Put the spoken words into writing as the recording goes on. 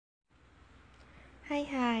嗨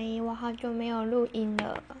嗨，我好久没有录音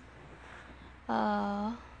了。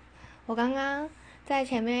我刚刚在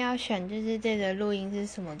前面要选就是这个录音是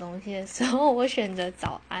什么东西的时候，我选择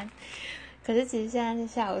早安。可是其实现在是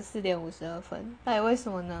下午4:52，到底为什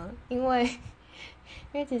么呢？因为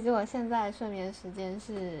其实我现在的睡眠时间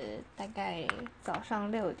是大概早上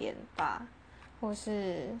6点吧，或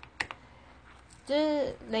是就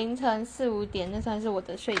是凌晨4、5点，那算是我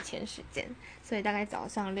的睡前时间，所以大概早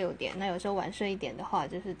上6点。那有时候晚睡一点的话，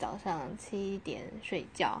就是早上7点睡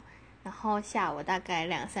觉，然后下午大概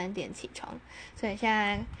2、3点起床，所以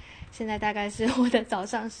现在大概是我的早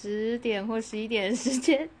上10点或11点的时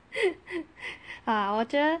间。啊，我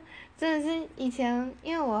觉得真的是以前，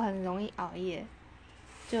因为我很容易熬夜，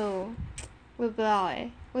就我也不知道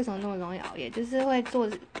为什么那么容易熬夜，就是会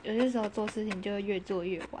有些时候做事情就会越做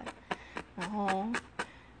越晚。然后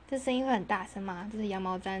这声音会很大声嘛，就是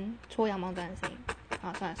戳羊毛毡的声音。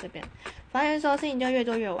好，算了，随便。反正说事情就越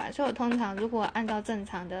做越晚，所以我通常如果按照正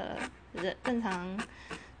常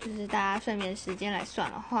就是大家睡眠时间来算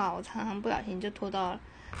的话，我常常不小心就拖到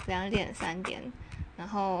2点3点，然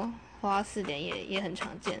后拖到4点也很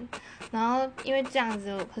常见。然后因为这样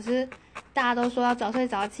子，可是大家都说要早睡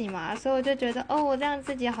早起嘛，所以我就觉得我这样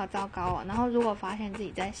自己好糟糕哦。然后如果发现自己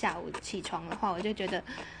在下午起床的话，我就觉得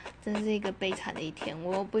真是一个悲惨的一天，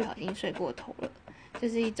我又不小心睡过头了，就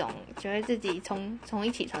是一种觉得自己从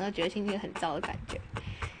一起床就觉得心情很糟的感觉。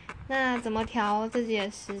那怎么调自己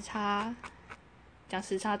的时差？讲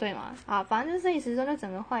时差对吗？反正就是自己时钟就整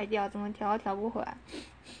个坏掉，怎么调都调不回来。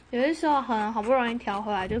有的时候好不容易调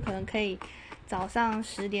回来，就可能可以早上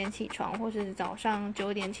10点起床，或是早上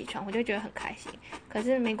9点起床，我就觉得很开心。可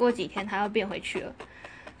是没过几天，它又变回去了。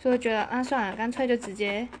所以我觉得算了，干脆就直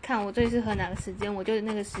接看我最适合哪个时间，我就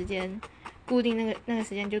那个时间固定那个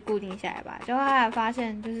时间就固定下来吧。就后来发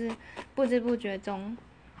现，就是不知不觉中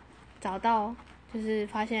找到，就是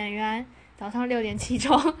发现原来早上6点起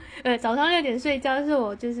床，早上6点睡觉是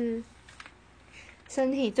我就是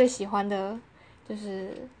身体最喜欢的，就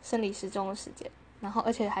是生理时钟的时间。然后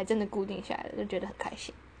而且还真的固定下来了，就觉得很开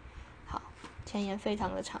心。好，前言非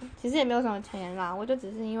常的长，其实也没有什么前言啦，我就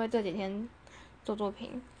只是因为这几天做作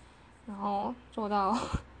品，然后做到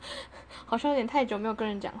好像有点太久没有跟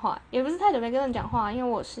人讲话，也不是太久没跟人讲话，因为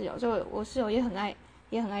我室友，所以我室友也很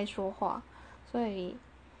爱说话，所以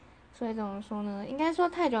怎么说呢？应该说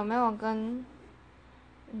太久没有跟，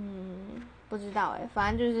不知道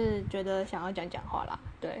反正就是觉得想要讲话啦，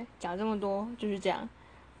对，讲这么多就是这样，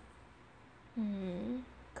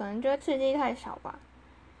可能觉得刺激太少吧，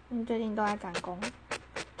最近都在赶工，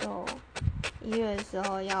就1月的时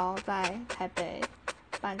候要在台北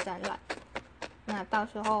办展览，那到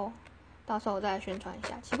时候我再来宣传一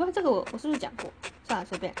下。奇怪，这个我是不是讲过？算了，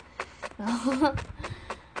随便。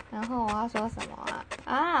然后我要说什么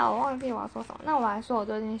我忘记我要说什么。那我来说我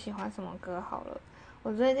最近喜欢什么歌好了。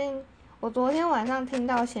我昨天晚上听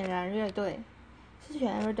到显然乐队，是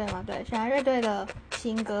显然乐队吗？对，显然乐队的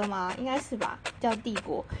新歌吗？应该是吧，叫《帝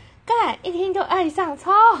国》。干，一听就爱上，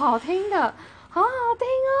超好听的，好好听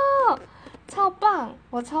哦，超棒，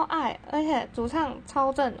我超爱，而且主唱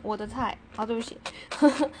超正，我的菜。对不起，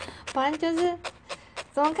反正就是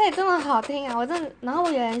怎么可以这么好听啊！然后我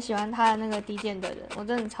也很喜欢他的那个低贱的人，我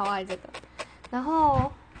真的超爱这个。然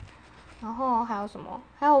后还有什么？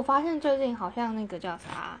还有我发现最近好像那个叫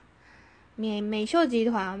啥美秀集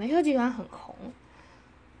团很红。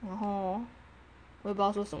然后我也不知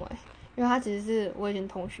道说什么因为他其实是我以前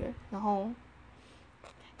同学。然后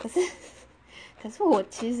可是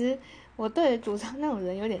我对主唱那种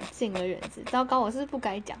人有点敬而远之。糟糕，我是不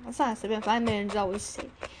该讲，算了，随便，反正没人知道我是谁。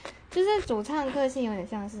就是主唱的个性有点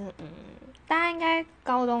像是，大家应该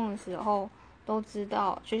高中的时候都知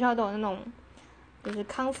道，学校都有那种就是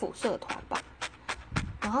康复社团吧。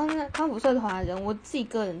然后那康复社团的人，我自己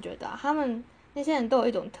个人觉得他们那些人都有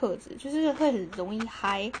一种特质，就是会很容易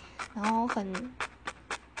嗨，然后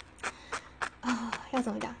要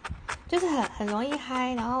怎么讲，就是很容易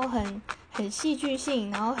嗨，然后很戏剧性，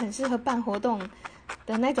然后很适合办活动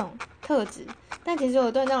的那种特质。但其实我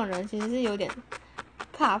对那种人其实是有点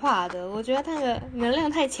怕的，我觉得他的能量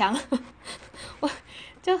太强。我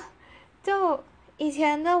就以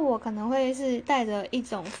前的我可能会是带着一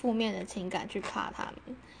种负面的情感去怕他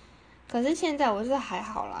们，可是现在我是还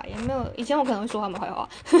好啦，也没有以前我可能会说他们坏话。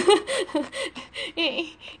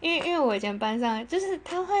因为我以前班上就是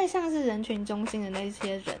他会像是人群中心的那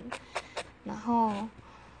些人，然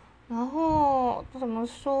后怎么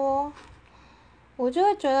说，我就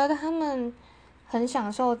会觉得他们很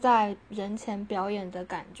享受在人前表演的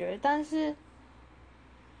感觉，但是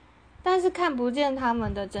看不见他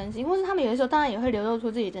们的真心，或是他们有的时候当然也会流露出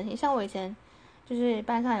自己的真心。像我以前就是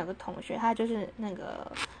班上有个同学，他就是那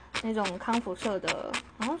种康复社的，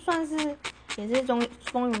好像算是也是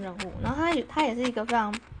风云人物。然后他也是一个非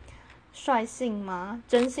常率性嘛，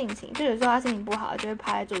真性情。就有时候他心情不好，就会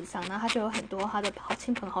趴在桌子上，然后他就有很多他的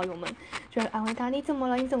亲朋好友们就会安慰他：“你怎么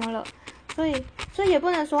了？你怎么了？”所以也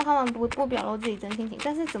不能说他们不表露自己真性情，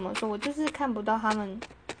但是怎么说，我就是看不到他们。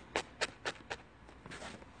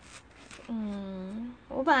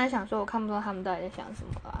我本来想说我看不到他们到底在想什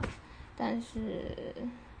么啦，但是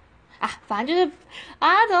反正就是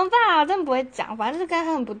怎么办啊？我真的不会讲，反正就是跟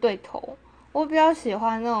他们不对头。我比较喜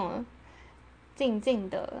欢那种静静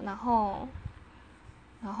的，然后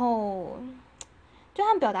就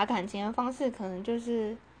他们表达感情的方式可能就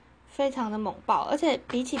是非常的猛爆，而且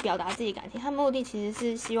比起表达自己感情，他们目的其实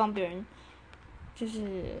是希望别人就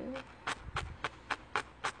是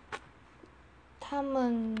他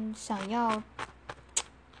们想要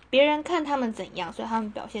别人看他们怎样，所以他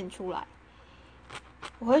们表现出来。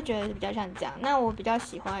我会觉得比较像这样。那我比较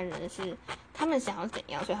喜欢的人是他们想要怎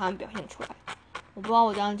样，所以他们表现出来。我不知道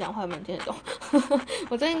我这样讲话有没有听得懂。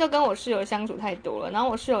我最近都跟我室友相处太多了，然后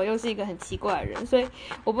我室友又是一个很奇怪的人，所以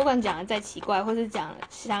我不管讲的再奇怪，或是讲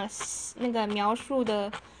那个描述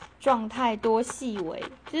的状态多细微，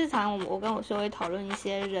日常我跟我室友会讨论一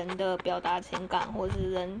些人的表达情感，或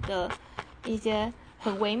是人的一些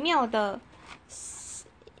很微妙的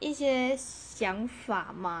一些想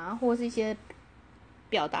法嘛，或是一些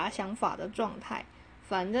表达想法的状态，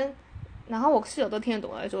反正，然后我室友都听得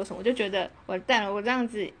懂我在说什么，我就觉得我淡了，我这样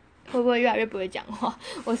子会不会越来越不会讲话？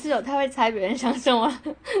我室友太会猜别人想什么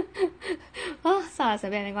了。算了，随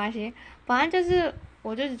便没关系，反正就是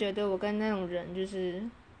我就是觉得我跟那种人就是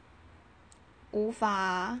无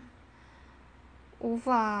法，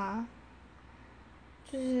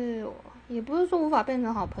就是也不是说无法变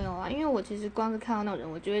成好朋友啊，因为我其实光是看到那种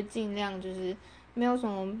人，我就会尽量就是没有什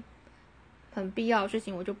么很必要的事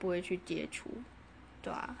情，我就不会去接触，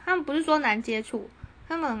对啊，他们不是说难接触，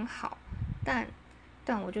他们很好，但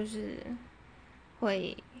我就是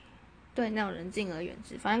会对那种人敬而远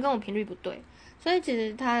之，反正跟我频率不对。所以其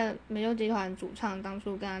实他的美秀集团主唱当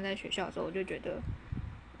初跟他在学校的时候，我就觉得，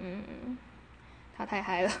他太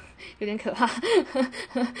嗨了，有点可怕。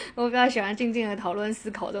我比较喜欢静静的讨论、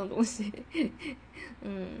思考这种东西。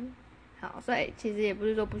好，所以其实也不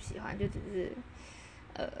是说不喜欢，就只是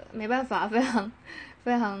没办法，非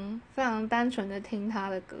常单纯的听他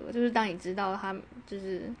的歌。就是当你知道他就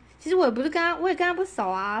是其实我也跟他不熟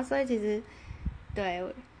啊，所以其实对，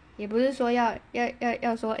也不是说要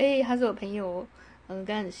说他是我朋友，跟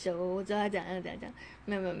他很熟，我知道他怎样，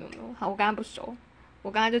没有，好，我跟他不熟，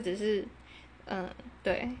我跟他就只是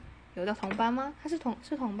对，有到同班吗？他是同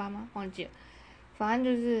班吗？忘记了，反正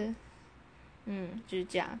就是就是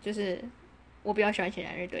这样，就是我比较喜欢显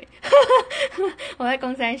然乐队。我在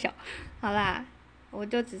公三小，好啦，我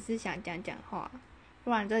就只是想讲话，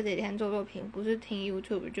不然这几天做作品不是听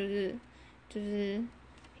YouTube 就是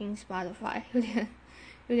听 Spotify，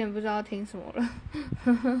 有点不知道听什么了。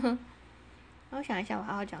我想一下，我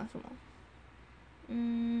还要讲什么？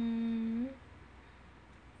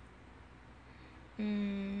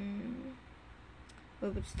我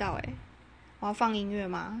也不知道我要放音乐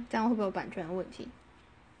吗？这样会不会有版权的问题？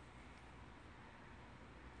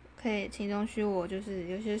可以请容许我，就是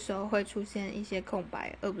有些时候会出现一些空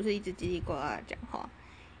白，而不是一直叽里呱啦讲话，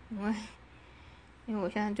因为我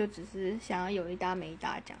现在就只是想要有一搭没一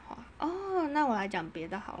搭讲话。那我来讲别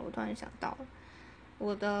的好了。我突然想到了，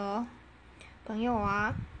我的朋友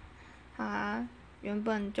啊，他原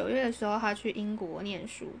本9月的时候他去英国念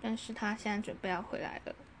书，但是他现在准备要回来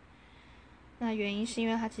了。那原因是因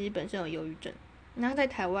为他其实本身有忧郁症。然后在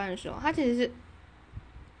台湾的时候，他其实是，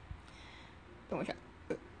等我一下，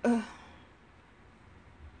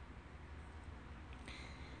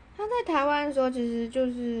他在台湾的时候其实就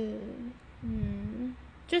是，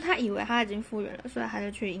就是他以为他已经复原了，所以他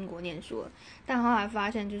就去英国念书了。但后来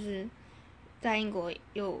发现，就是在英国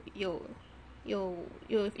又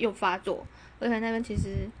发作，而且那边其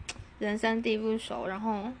实人生地不熟，然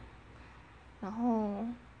后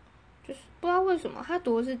就是不知道为什么他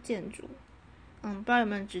读的是建筑，不知道有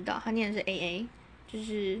没有人知道，他念的是 AA， 就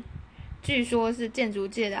是据说是建筑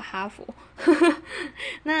界的哈佛。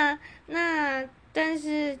那但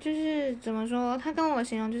是就是怎么说，他跟我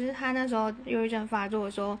形容就是他那时候忧郁症发作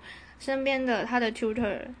的时候，身边的他的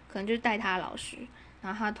tutor 可能就是带他的老师，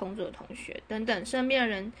然后他同组的同学等等，身边的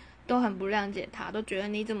人都很不谅解他，都觉得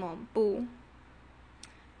你怎么不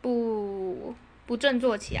振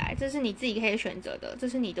作起来，这是你自己可以选择的，这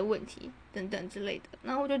是你的问题等等之类的。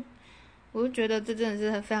然后我就觉得这真的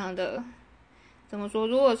是非常的，怎么说，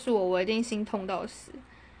如果是我一定心痛到死。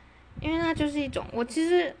因为那就是一种其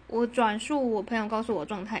实我转述我朋友告诉我的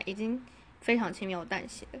状态已经非常轻描淡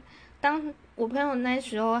写了。当我朋友那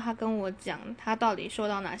时候他跟我讲他到底受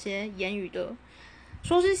到哪些言语的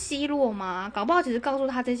说是奚落吗？搞不好其实告诉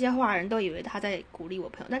他这些话的人都以为他在鼓励我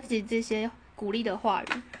朋友，但其实这些鼓励的话语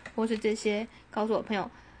或是这些告诉我朋友，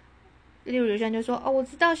例如有些人就说我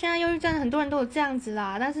知道现在忧郁症很多人都有这样子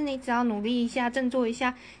啦，但是你只要努力一下振作一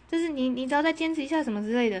下，就是你只要再坚持一下什么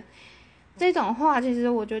之类的，这种话其实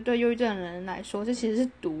我觉得对忧郁症的人来说这其实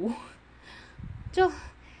是毒。就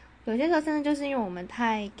有些时候真的就是因为我们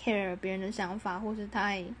太 care 别人的想法，或是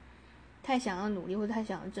太想要努力，或者太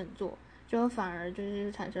想要振作，就反而就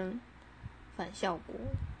是产生反效果。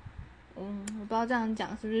我不知道这样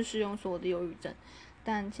讲是不是适用所有的忧郁症，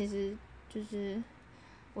但其实就是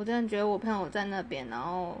我真的觉得我朋友在那边，然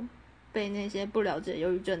后被那些不了解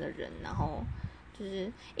忧郁症的人，然后就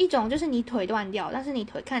是一种就是你腿断掉，但是你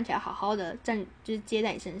腿看起来好好的站，就是接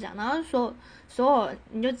在你身上，然后所有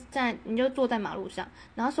你就坐在马路上，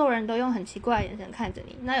然后所有人都用很奇怪的眼神看着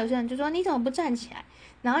你，那有些人就说你怎么不站起来，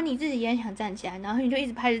然后你自己也想站起来，然后你就一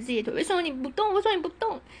直拍着自己的腿，为什么你不动？为什么你不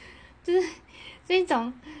动？就是这一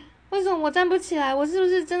种，为什么我站不起来？我是不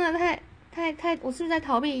是真的太，我是不是在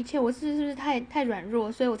逃避一切？我是不是太软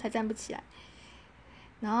弱，所以我才站不起来？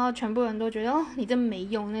然后全部人都觉得你真没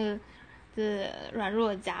用，那个这软弱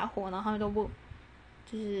的家伙，然后他们都不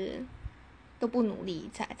努力，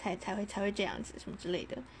才会这样子什么之类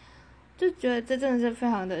的，就觉得这真的是非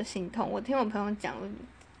常的心痛。我听我朋友讲，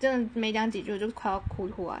真的没讲几句我就快要哭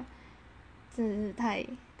出来，真的是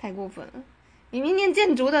太过分了。明明念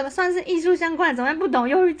建筑的，算是艺术相关的，怎么会不懂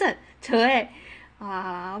忧郁症？扯好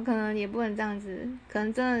啦，我可能也不能这样子，可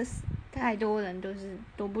能真的是太多人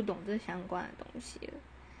都不懂这相关的东西了。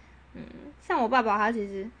像我爸爸其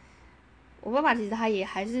实他也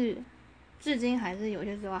还是至今还是有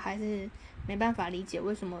些时候还是没办法理解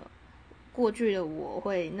为什么过去的我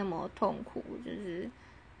会那么痛苦，就是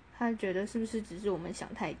他觉得是不是只是我们想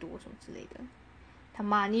太多什么之类的。他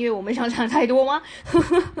妈，你以为我们想太多吗？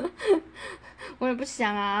我也不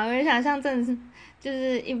想啊，我也想像就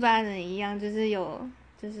是一般人一样，就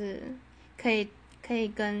是可以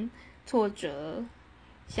跟挫折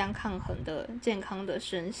相抗衡的健康的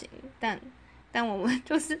身形，但我们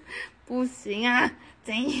就是不行啊，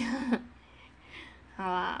怎样？好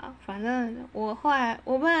啦，反正我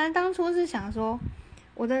本来当初是想说，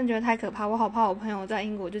我真的觉得太可怕，我好怕我朋友在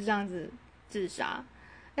英国就这样子自杀。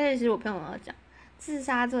而且其实我朋友要讲，自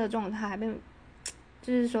杀这个状态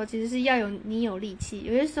就是说其实是要你有力气，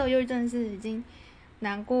有些时候忧郁症是已经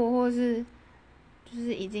难过，或是就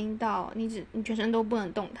是已经到你全身都不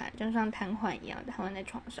能动弹，就像瘫痪一样瘫痪在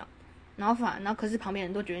床上，然后可是旁边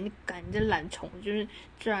人都觉得你这懒虫，就是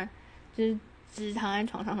居然就是只躺在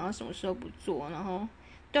床上，然后什么事都不做，然后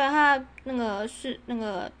对他那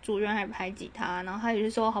个主人还排挤他，然后他有些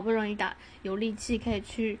时候好不容易有力气可以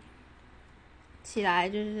起来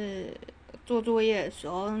就是做作业的时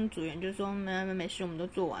候，主人就说没事，我们都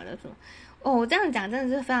做完了什么。我这样讲真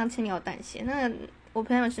的是非常轻描淡写，那个我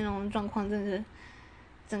朋友形容的状况真的是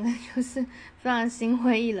整个就是非常心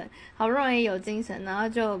灰意冷，好不容易有精神，然后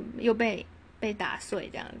就又被打碎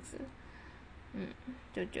这样子。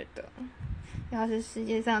就觉得要是世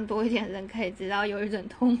界上多一点人可以知道忧郁症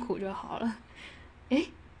痛苦就好了。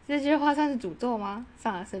这句话算是诅咒吗？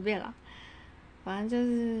算了，随便啦，反正就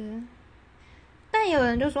是。但也有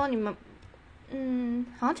人就说你们，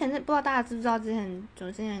好像不知道大家知不知道之前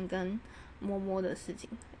准星人跟摸摸的事情，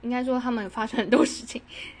应该说他们发生很多事情，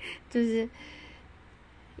就是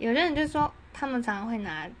有些人就说他们常常会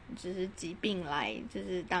拿就是疾病来就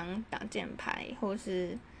是当挡箭牌，或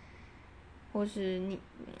是你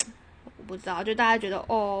我不知道，就大家觉得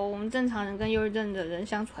我们正常人跟忧郁症的人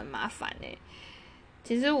相处很麻烦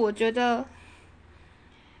其实我觉得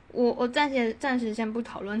我暂时先不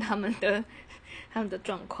讨论他们的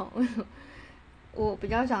状况，我比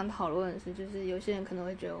较想讨论的是，就是有些人可能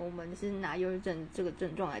会觉得我们是拿忧郁症这个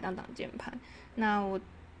症状来当挡箭牌。那我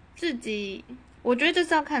觉得这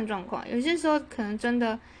是要看状况，有些时候可能真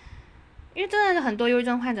的，因为真的很多忧郁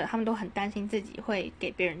症患者，他们都很担心自己会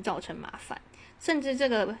给别人造成麻烦，甚至这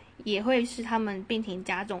个也会是他们病情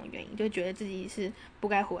加重的原因，就觉得自己是不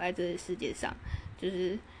该活在这个世界上，就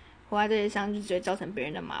是活在这世界上就觉得造成别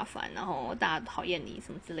人的麻烦，然后大家讨厌你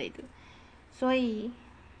什么之类的。所以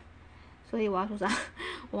我要说啥？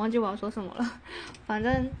我忘记我要说什么了。反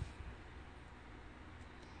正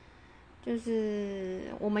就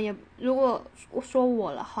是我们也，如果说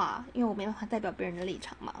我的话，因为我没办法代表别人的立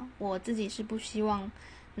场嘛，我自己是不希望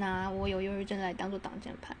拿我有忧郁症来当做挡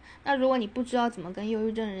箭牌。那如果你不知道怎么跟忧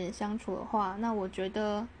郁症的人相处的话，那我觉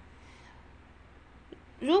得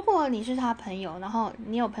如果你是他朋友，然后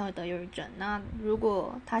你有朋友得忧郁症，那如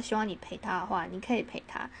果他希望你陪他的话，你可以陪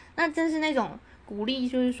他。那真是那种鼓励，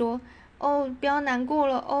就是说，哦，不要难过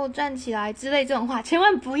了，哦，站起来之类这种话，千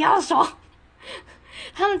万不要说。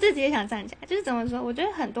他们自己也想站起来，就是怎么说？我觉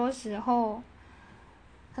得很多时候，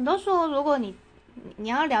如果你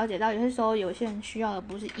要了解到，有些时候有些人需要的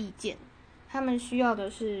不是意见，他们需要的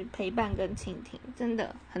是陪伴跟倾听，真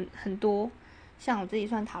的很多。像我自己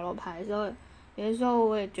算塔罗牌的时候，有的时候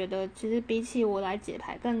我也觉得，其实比起我来解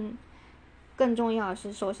牌，更重要的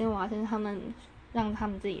是，首先我要先让他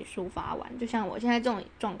们自己抒发完。就像我现在这种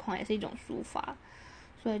状况，也是一种抒发。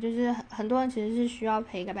所以就是很多人其实是需要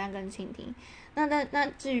陪伴跟倾听。那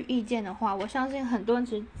至于意见的话，我相信很多人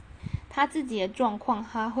其实他自己的状况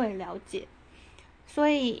他会了解。所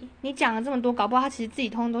以你讲了这么多，搞不好他其实自己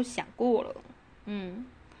通通都想过了。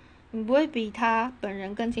你不会比他本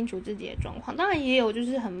人更清楚自己的状况。当然也有就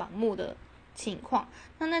是很盲目的情况，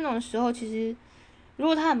那种时候其实如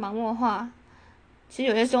果他很盲目的话，其实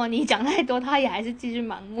有些时候你讲太多，他也还是继续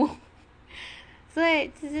盲目。所以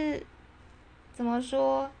就是怎么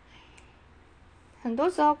说，很多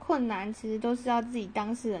时候困难其实都是要自己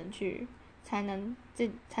当事人去才能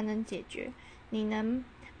解决。你能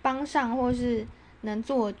帮上或是能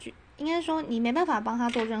做应该说你没办法帮他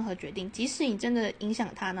做任何决定，即使你真的影响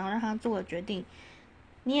他，然后让他做了决定，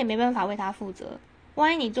你也没办法为他负责。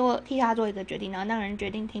万一你替他做一个决定，然后那个人决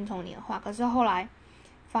定听从你的话，可是后来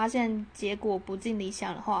发现结果不尽理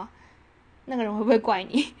想的话，那个人会不会怪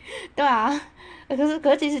你？对啊，可是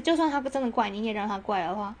其实就算他真的怪你，也让他怪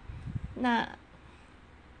的话，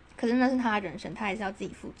可是那是他的人生，他还是要自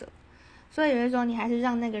己负责。所以有的时候你还是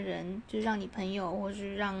让那个人，就是让你朋友，或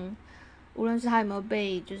是让无论是他有没有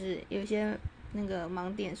被，就是有一些那个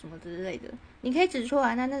盲点什么之类的，你可以指出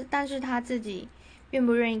来。但是他自己愿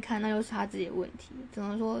不愿意看，那又是他自己的问题。只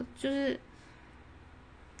能说就是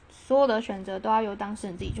所有的选择都要由当事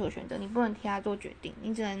人自己做选择，你不能替他做决定，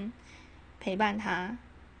你只能陪伴他，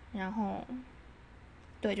然后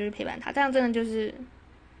对，就是陪伴他，这样真的就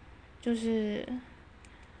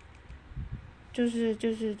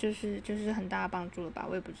是很大的帮助了吧？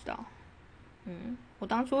我也不知道。我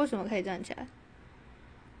当初为什么可以站起来？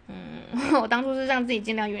我当初是让自己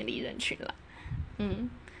尽量远离人群啦。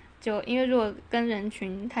就因为如果跟人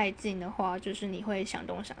群太近的话，就是你会想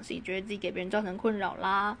东想西，觉得自己给别人造成困扰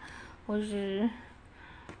啦，或是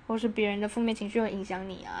别人的负面情绪会影响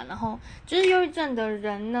你啊。然后就是忧郁症的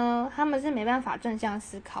人呢，他们是没办法正向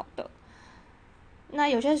思考的。那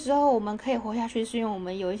有些时候我们可以活下去，是因为我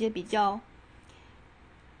们有一些比较，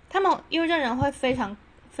他们忧郁症人会非常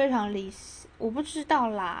非常理性，我不知道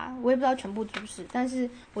啦，我也不知道全部是不是，但是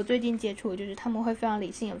我最近接触的就是他们会非常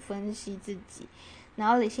理性的分析自己，然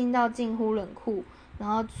后理性到近乎冷酷，然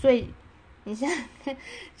后所以你现在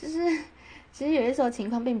就是其实有些时候情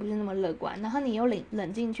况并不是那么乐观，然后你又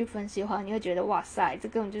冷静去分析的话，你会觉得哇塞，这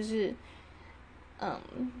根本就是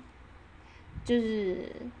就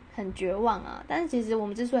是很绝望啊。但是其实我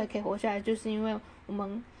们之所以可以活下来，就是因为我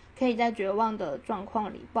们可以在绝望的状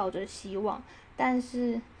况里抱着希望。但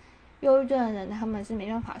是忧郁症的人他们是没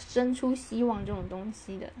办法生出希望这种东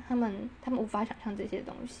西的，他们无法想象这些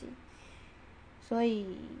东西。所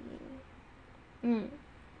以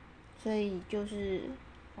就是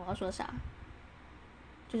我要说啥，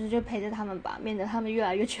就陪着他们吧，免得他们越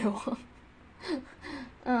来越绝望。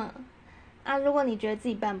如果你觉得自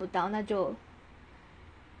己办不到，那就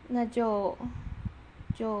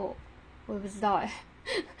我也不知道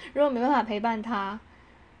如果没办法陪伴他，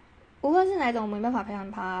无论是哪种没办法陪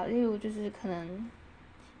伴他，例如就是可能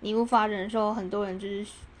你无法忍受很多人就是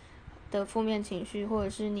的负面情绪，或者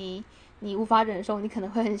是你无法忍受，你可能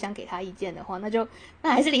会很想给他意见的话，那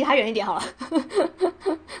还是离他远一点好了。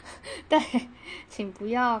对，请不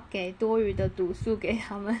要给多余的毒素给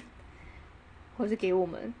他们，或是给我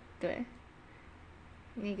们。对，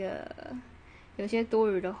那个有些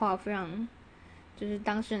多余的话，非常就是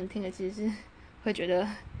当事人听了其实是会觉得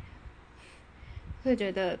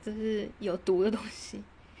这是有毒的东西。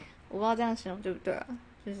我不知道这样形容对不对啊？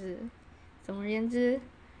就是总而言之，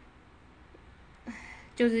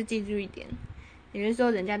就是记住一点，有些时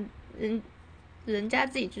候人家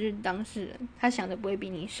自己就是当事人，他想的不会比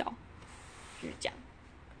你少，就是这样。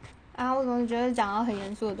我怎么觉得讲到很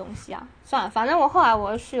严肃的东西啊？算了，反正后来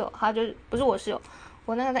我的室友，他就不是我室友，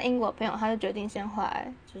我那个在英国的朋友，他就决定先回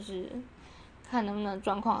来，就是看能不能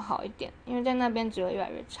状况好一点，因为在那边只会越来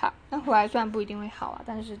越差。那回来虽然不一定会好啊，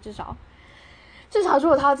但是至少如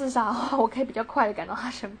果他要自杀的话，我可以比较快的赶到他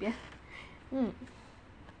身边。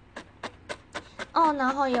然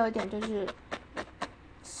后也有一点就是，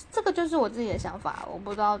这个就是我自己的想法，我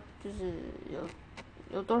不知道就是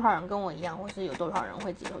有多少人跟我一样，或是有多少人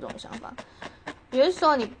会接受这种想法。有的时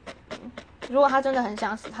候如果他真的很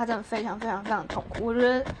想死，他真的非常非常非常痛苦，我觉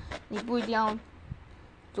得你不一定要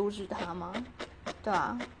阻止他吗？对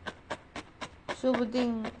啊，说不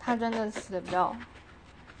定他真的死的比较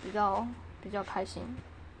开心。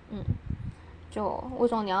就为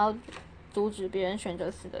什么你要阻止别人选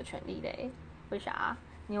择死的权利嘞？为啥？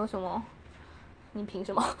你有什么？你凭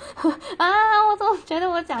什么？啊！我怎么觉得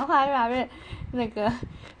我讲话越来越那个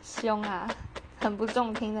凶啊，很不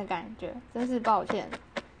中听的感觉，真是抱歉。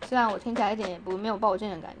虽然我听起来一点也没有抱歉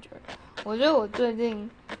的感觉，我觉得我最近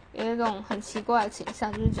有一种很奇怪的倾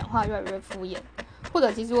向，就是讲话越来越敷衍，或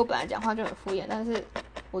者其实我本来讲话就很敷衍，但是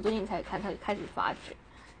我最近才开始发觉。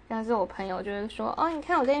像是我朋友就会说，哦，你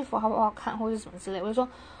看我这件衣服好不好看，或是什么之类，我就说，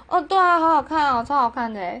哦，对啊，好好看哦，超好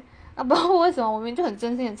看的诶。啊，不知道为什么，我明明就很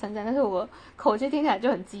真心的称赞，但是我口气听起来就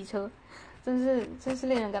很机车，真是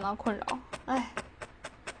令人感到困扰。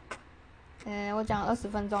我讲了20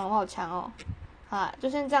分钟了，我好强哦。好啦，就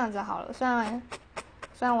先这样子好了。虽然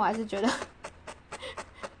我还是觉得，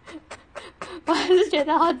我还是觉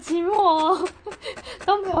得好寂寞哦，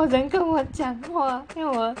都没有人跟我讲话，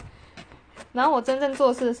然后我真正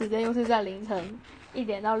做事的时间又是在凌晨1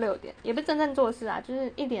点到6点，也不是真正做事啊，就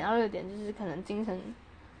是1点到6点，就是可能精神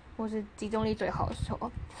或是集中力最好的时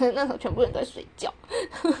候，那时候全部人都在睡觉，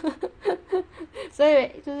所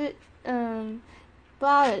以就是不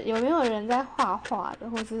知道有没有人在画画的，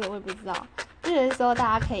或是我也不知道，就有的时候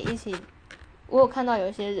大家可以一起，我有看到有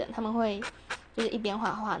一些人他们会就是一边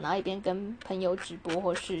画画，然后一边跟朋友直播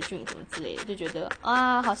或视讯什么之类的，就觉得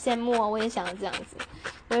啊好羡慕哦，我也想要这样子，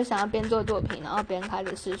我也想要边做作品，然后边开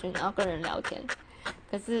着视讯，然后跟人聊天。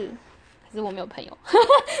可是我没有朋友，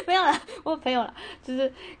没有啦，我有朋友啦，就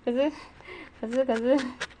是可是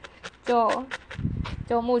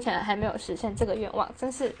就目前还没有实现这个愿望，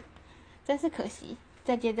真是可惜，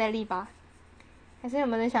再接再厉吧。还是有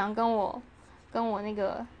没有人想要跟我那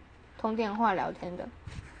个通电话聊天的？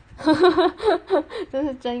这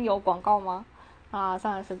是真有广告吗？啊，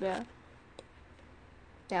算了，随便了。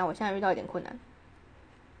等一下，我现在遇到一点困难，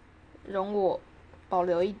容我保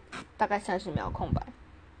留大概30秒空白。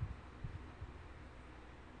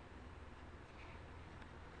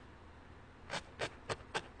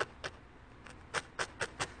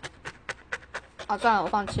算了，我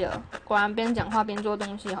放弃了。果然边讲话边做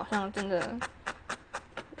东西，好像真的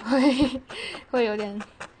会有点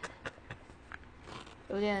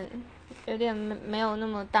没有那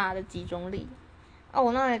么大的集中力。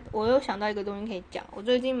我又想到一个东西可以讲，我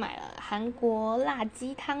最近买了韩国辣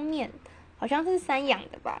鸡汤面，好像是三养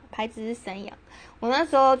的吧，牌子是三养。我那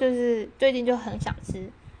时候就是最近就很想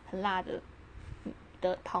吃很辣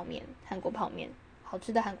的泡面，韩国泡面，好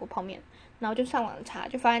吃的韩国泡面。然后就上网查，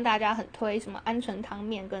就发现大家很推什么鹌鹑汤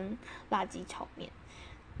面跟辣鸡炒面，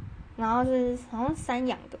然后好像三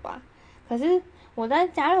养的吧。可是我在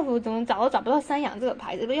家乐福怎么找都找不到三养这个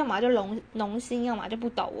牌子，要么就农心，要么就不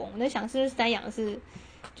倒翁。我在想是不是三养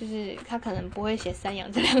就是他可能不会写三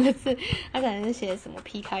养这2个字，他可能是写什么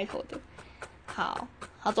P 开头的。好，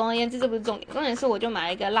总而言之这不是重点，重点是我就买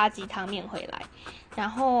了一个辣鸡汤面回来，然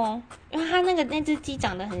后因为他那只鸡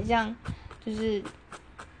长得很像，就是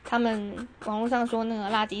他们网络上说那个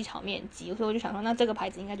辣鸡炒面鸡，所以我就想说，那这个牌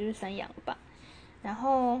子应该就是三养吧。然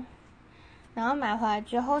后买回来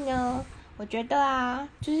之后呢，我觉得啊，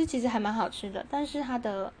就是其实还蛮好吃的，但是它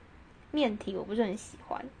的面体我不是很喜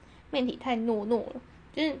欢，面体太糯了，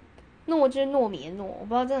就是糯就是糯米的糯，我不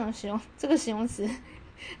知道这个形容词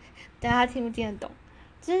大家听不听得懂，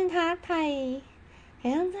就是它太好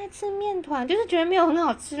像在吃面团，就是觉得没有很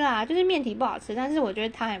好吃啦，就是面体不好吃，但是我觉得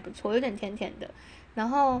它还不错，有点甜甜的。然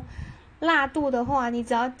后辣度的话，你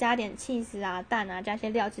只要加点cheese啊、蛋啊，加些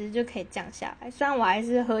料，其实就可以降下来。虽然我还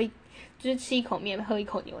是就是吃一口面，喝一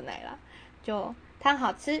口牛奶啦，就汤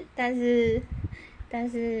好吃，但是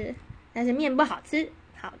面不好吃。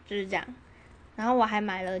好，就是这样。然后我还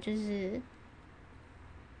买了，就是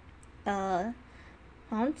好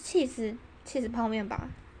像cheese泡面吧，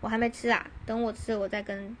我还没吃啊，等我吃了我再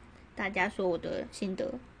跟大家说我的心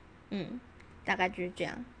得。大概就是这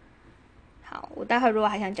样。好，我待会如果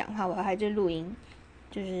还想讲话，我还是录音，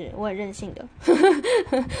就是我很任性的。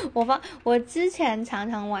我之前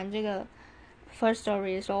常常玩这个 First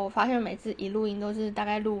Story 的时候，我发现每次一录音都是大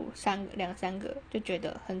概录2、3个，就觉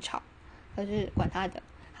得很吵。可是管他的，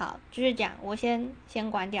好，就是这样，我先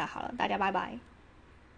关掉好了，大家拜拜。